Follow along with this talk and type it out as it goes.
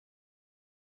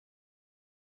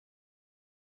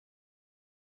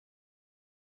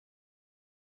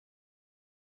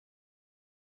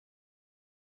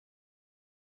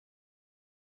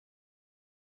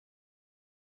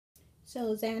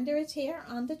So Xander is here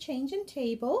on the changing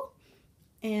table,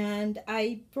 and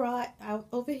I brought out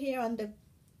over here on the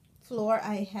floor,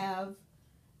 I have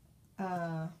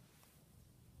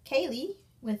Kaylee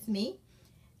with me.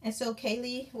 And so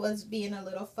Kaylee was being a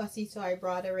little fussy, so I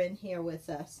brought her in here with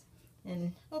us.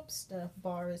 And oops, the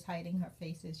bar is hiding her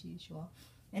face as usual.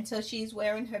 And so she's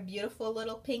wearing her beautiful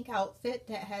little pink outfit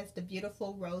that has the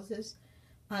beautiful roses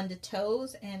on the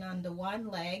toes and on the one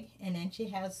leg. And then she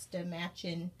has the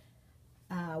matching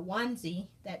onesie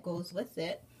that goes with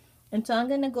it. And so I'm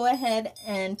going to go ahead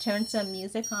and turn some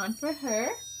music on for her.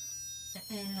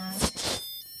 And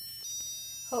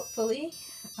hopefully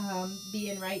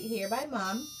being right here by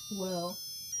Mom will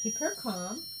keep her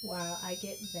calm while I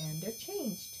get Xander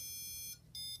changed.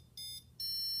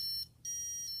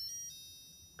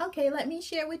 Okay, let me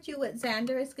share with you what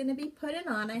Xander is going to be putting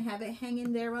on. I have it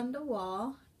hanging there on the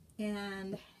wall.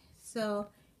 And so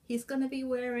he's going to be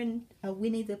wearing a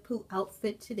Winnie the Pooh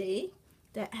outfit today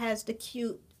that has the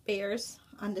cute bears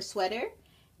on the sweater.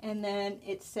 And then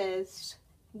it says,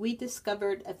 "We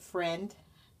discovered a friend,"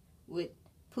 with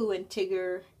Pooh and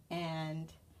Tigger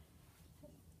and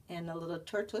a little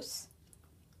tortoise.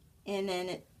 And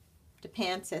then the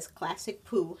pants says "Classic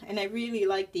Pooh." And I really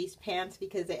like these pants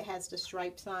because it has the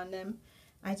stripes on them.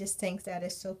 I just think that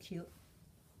is so cute.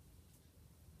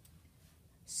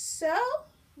 So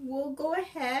we'll go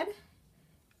ahead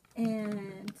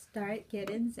and start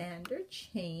getting Xander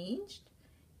changed.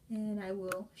 And I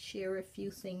will share a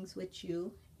few things with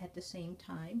you at the same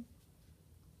time.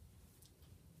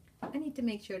 I need to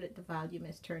make sure that the volume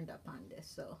is turned up on this,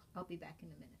 so I'll be back in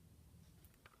a minute.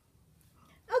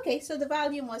 Okay, so the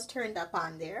volume was turned up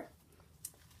on there.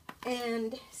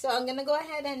 And so I'm going to go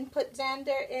ahead and put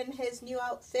Xander in his new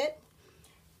outfit.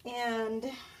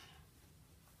 And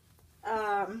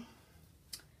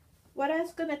what I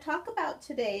was going to talk about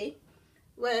today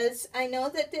was, I know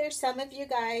that there's some of you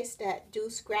guys that do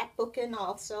scrapbooking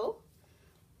also.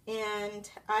 And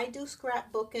I do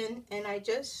scrapbooking, and I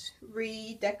just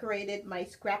redecorated my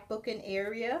scrapbooking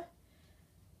area.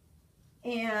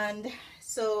 And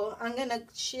so I'm going to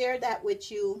share that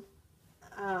with you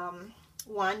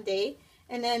one day.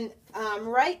 And then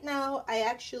right now I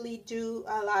actually do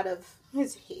a lot of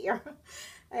his hair.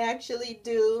 I actually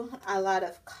do a lot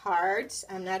of cards.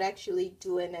 I'm not actually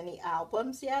doing any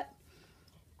albums yet.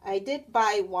 I did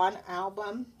buy one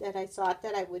album that I thought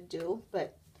that I would do,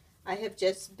 but I have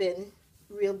just been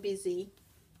real busy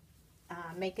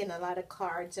making a lot of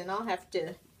cards, and I'll have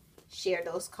to share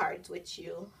those cards with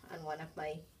you on one of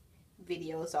my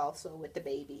videos also with the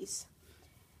babies.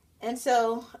 And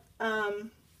so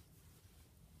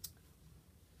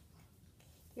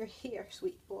you're here,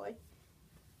 sweet boy.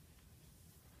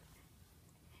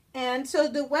 And so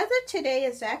the weather today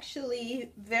is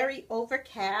actually very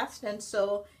overcast, and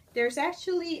so there's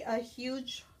actually a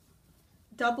huge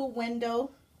double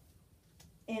window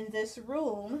in this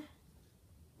room,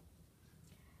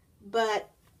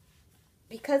 but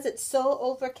because it's so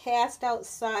overcast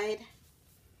outside,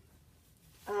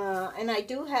 and I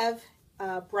do have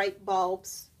bright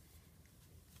bulbs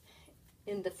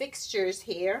in the fixtures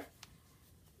here,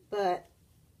 but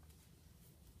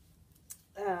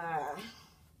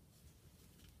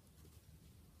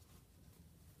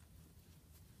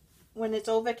when it's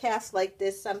overcast like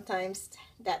this, sometimes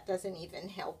that doesn't even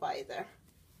help either.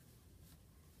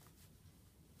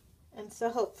 And so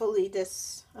hopefully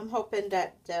I'm hoping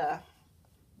that the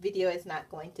video is not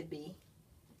going to be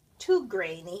too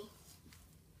grainy.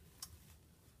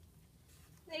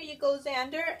 There you go,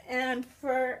 Zander. And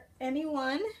for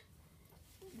anyone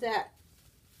that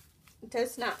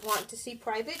does not want to see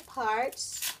private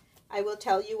parts, I will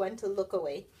tell you when to look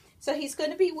away. So he's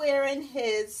going to be wearing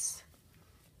his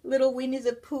little Winnie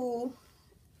the Pooh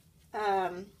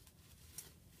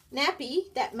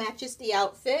nappy that matches the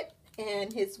outfit,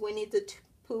 and his Winnie the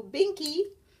Pooh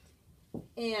binky,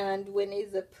 and Winnie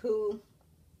the Pooh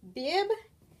bib,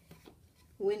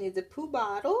 Winnie the Pooh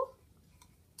bottle,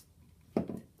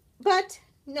 but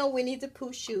no Winnie the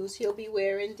Pooh shoes. He'll be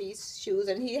wearing these shoes,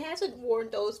 and he hasn't worn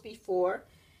those before,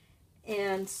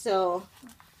 and so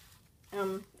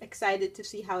I'm excited to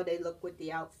see how they look with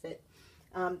the outfit.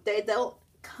 They don't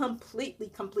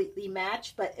completely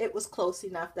match, but it was close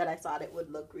enough that I thought it would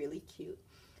look really cute.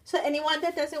 So anyone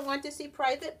that doesn't want to see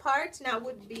private parts, now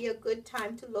would be a good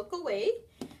time to look away,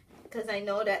 because I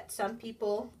know that some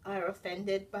people are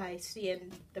offended by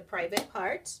seeing the private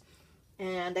parts,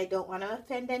 and I don't want to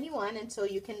offend anyone, and so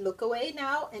you can look away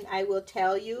now, and I will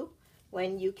tell you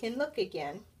when you can look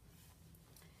again.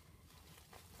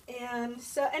 And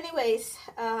so anyways,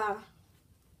 I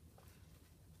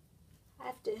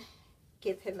have to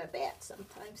give him a bath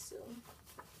sometime soon.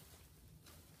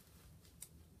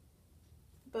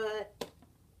 But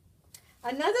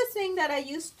another thing that I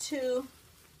used to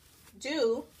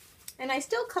do, and I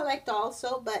still collect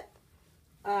also, but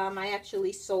I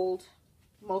actually sold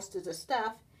most of the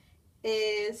stuff,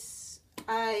 is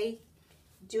I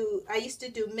used to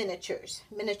do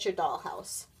miniature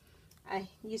dollhouse. I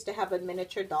used to have a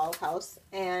miniature dollhouse,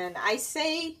 and I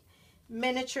say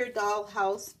miniature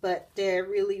dollhouse, but there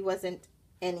really wasn't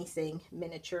anything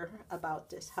miniature about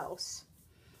this house.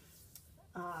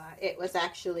 It was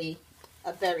actually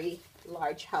a very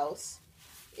large house.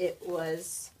 It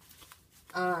was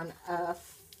on a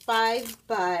 4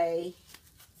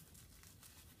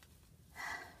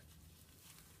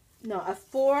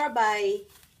 by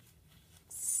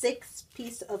 6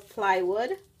 piece of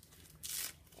plywood,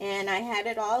 and I had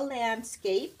it all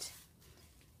landscaped,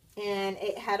 and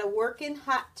it had a working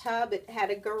hot tub. It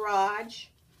had a garage.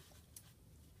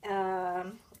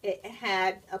 It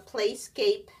had a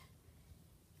playscape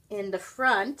in the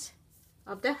front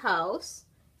of the house.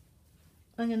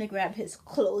 I'm gonna grab his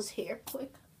clothes here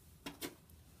quick.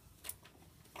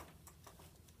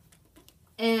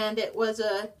 And it was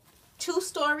a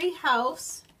 2-story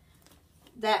house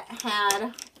that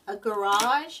had a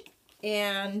garage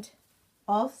and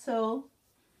also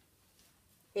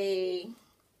a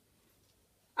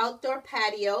outdoor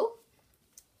patio,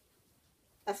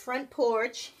 a front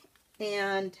porch,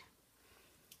 and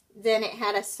then it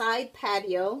had a side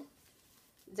patio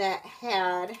that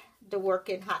had the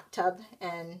working hot tub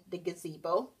and the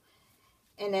gazebo.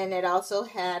 And then it also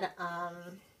had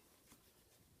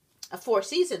a 4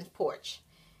 Seasons porch.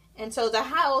 And so the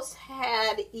house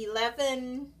had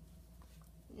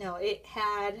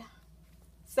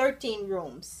 13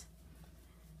 rooms.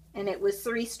 And it was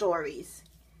 3 stories.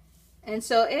 And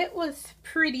so it was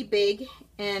pretty big,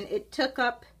 and it took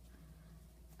up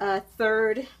a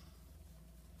third,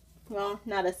 well,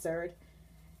 not a third.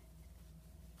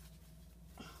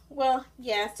 Well,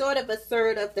 yeah, sort of a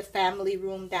third of the family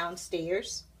room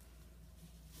downstairs.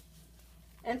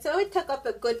 And so it took up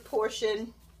a good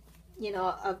portion, you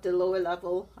know, of the lower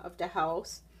level of the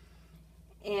house.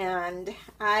 And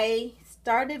I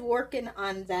started working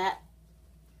on that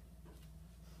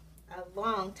a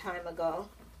long time ago.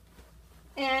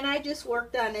 And I just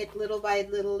worked on it little by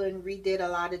little and redid a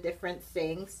lot of different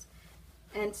things.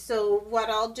 And so what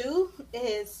I'll do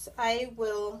is I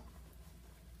will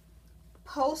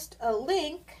post a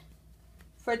link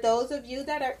for those of you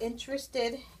that are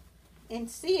interested in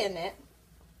seeing it,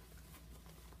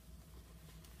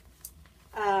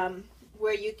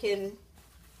 where you can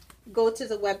go to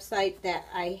the website that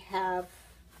I have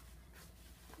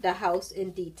the house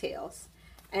in details.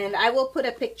 And I will put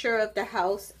a picture of the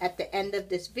house at the end of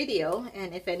this video,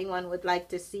 and if anyone would like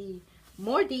to see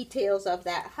more details of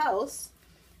that house,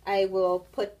 I will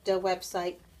put the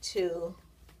website to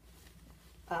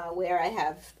where I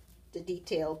have the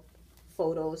detailed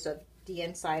photos of the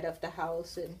inside of the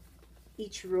house and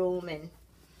each room and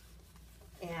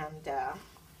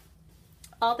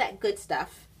all that good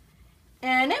stuff.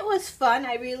 And it was fun.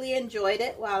 I really enjoyed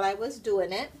it while I was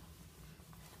doing it.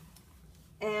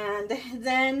 And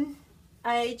then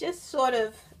I just sort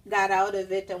of got out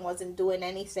of it and wasn't doing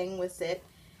anything with it.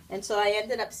 And so I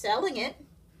ended up selling it.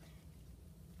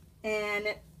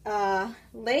 And a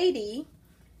lady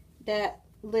that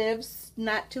lives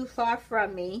not too far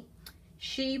from me,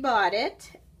 she bought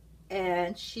it,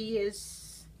 and she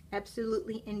is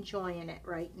absolutely enjoying it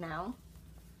right now.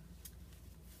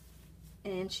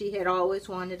 And she had always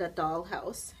wanted a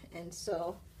dollhouse, and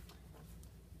so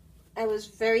I was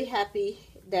very happy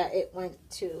that it went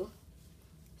to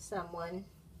someone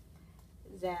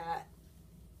that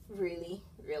really,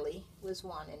 really was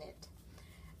wanting it.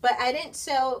 But I didn't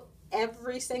sell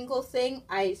every single thing.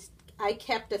 I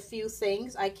kept a few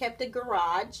things. I kept the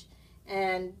garage,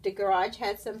 and the garage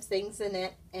had some things in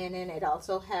it, and then it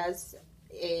also has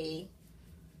a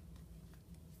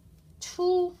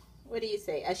tool, what do you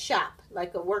say, a shop,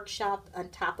 like a workshop on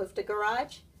top of the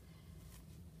garage.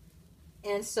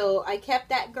 And so I kept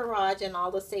that garage and all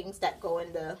the things that go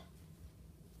in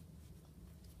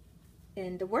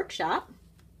the workshop,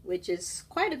 which is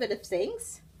quite a bit of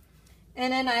things.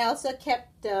 And then I also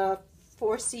kept the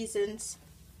 4 Seasons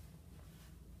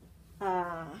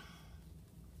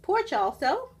porch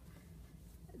also,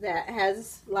 that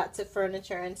has lots of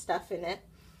furniture and stuff in it.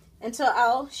 And so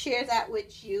I'll share that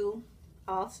with you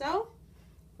also,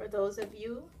 for those of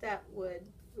you that would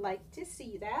like to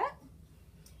see that.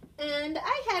 And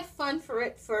I had fun for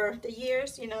it for the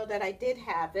years, you know, that I did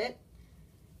have it.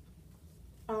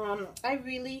 I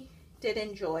really did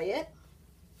enjoy it.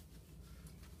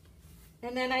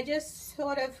 And then I just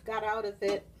sort of got out of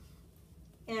it.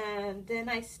 And then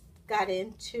I got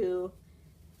into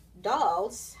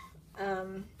dolls.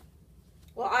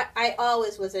 Well, I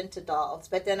always was into dolls,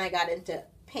 but then I got into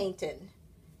painting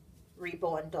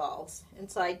reborn dolls.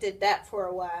 And so I did that for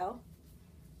a while,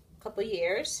 a couple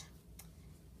years.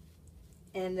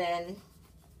 And then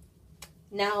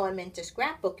now I'm into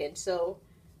scrapbooking. So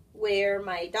where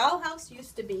my dollhouse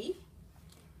used to be,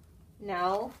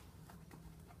 now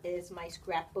is my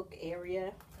scrapbook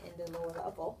area in the lower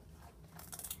level.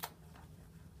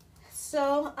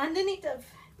 So underneath of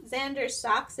Zander's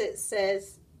socks it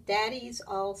says Daddy's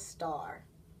All-Star,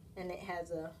 and it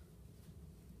has a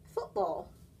football.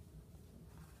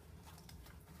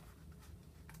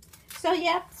 So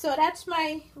yeah, so that's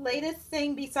my latest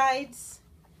thing besides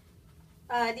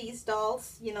these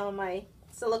dolls, you know, my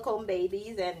silicone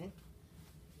babies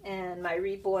and my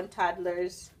reborn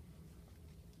toddlers,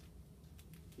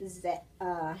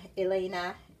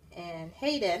 Elena and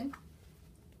Hayden.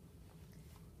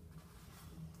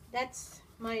 That's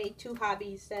my two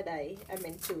hobbies that I'm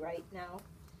into right now.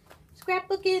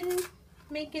 Scrapbooking,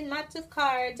 making lots of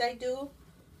cards. I do.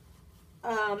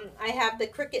 I have the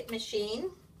Cricut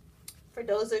machine. For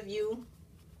those of you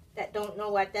that don't know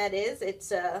what that is,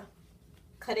 it's a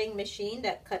cutting machine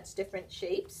that cuts different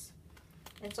shapes.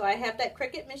 And so I have that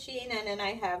Cricut machine, and then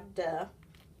I have the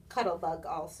Cuttlebug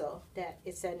also. That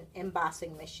is an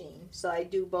embossing machine. So I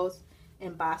do both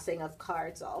embossing of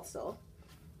cards also.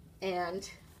 And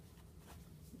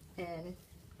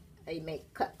I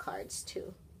make cut cards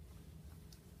too.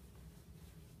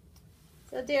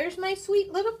 So there's my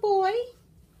sweet little boy.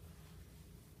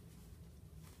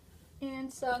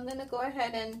 And so I'm going to go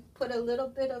ahead and put a little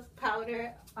bit of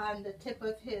powder on the tip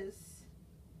of his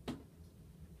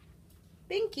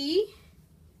binky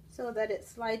so that it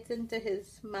slides into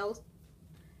his mouth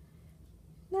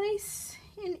nice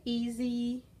and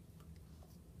easy.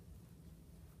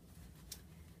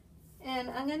 And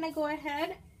I'm going to go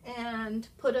ahead and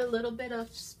put a little bit of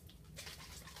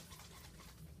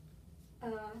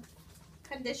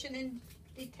conditioning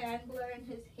detangler in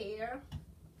his hair.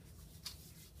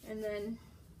 And then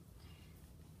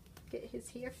get his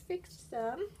hair fixed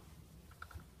some.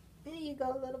 There you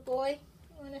go, little boy.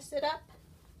 You want to sit up?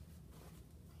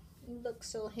 You look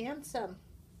so handsome.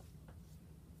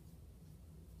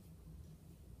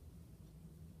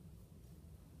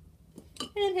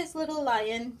 And his little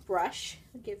lion brush.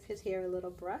 Give his hair a little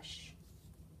brush.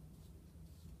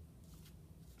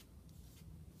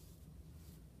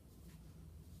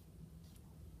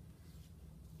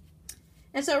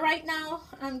 And so right now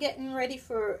I'm getting ready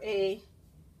for a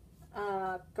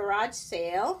garage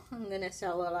sale. I'm going to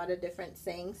sell a lot of different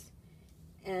things.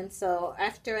 And so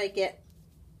after I get,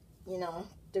 you know,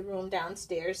 the room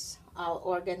downstairs all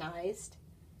organized,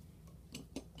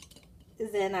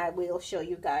 then I will show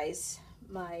you guys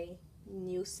my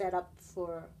new setup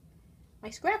for my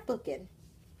scrapbooking.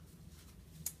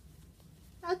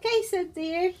 Okay, so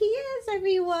there he is,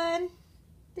 everyone.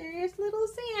 There's little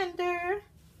Zander.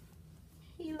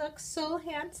 He looks so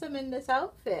handsome in this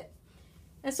outfit.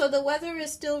 And so the weather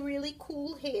is still really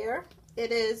cool here.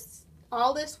 It is,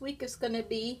 all this week is going to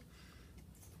be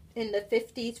in the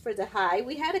 50s for the high.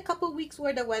 We had a couple weeks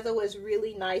where the weather was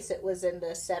really nice. It was in the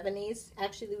 70s.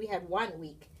 Actually, we had 1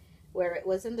 week where it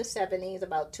was in the 70s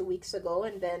about 2 weeks ago,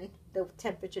 and then the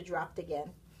temperature dropped again.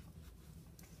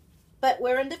 But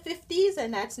we're in the 50s,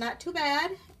 and that's not too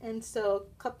bad. And so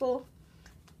a couple,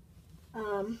 I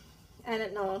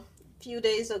don't know, a few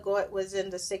days ago it was in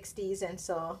the 60s, and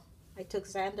so I took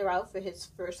Zander out for his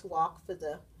first walk for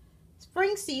the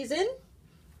spring season,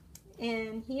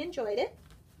 and he enjoyed it.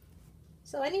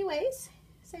 So anyways,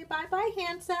 say bye-bye,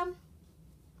 handsome.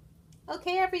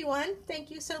 Okay, everyone, thank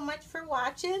you so much for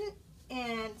watching,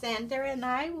 and Zander and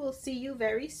I will see you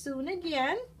very soon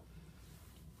again.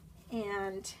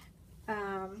 And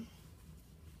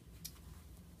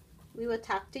we will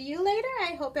talk to you later.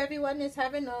 I hope everyone is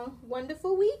having a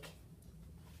wonderful week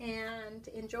and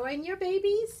enjoying your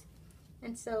babies.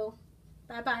 And so,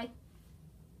 bye-bye.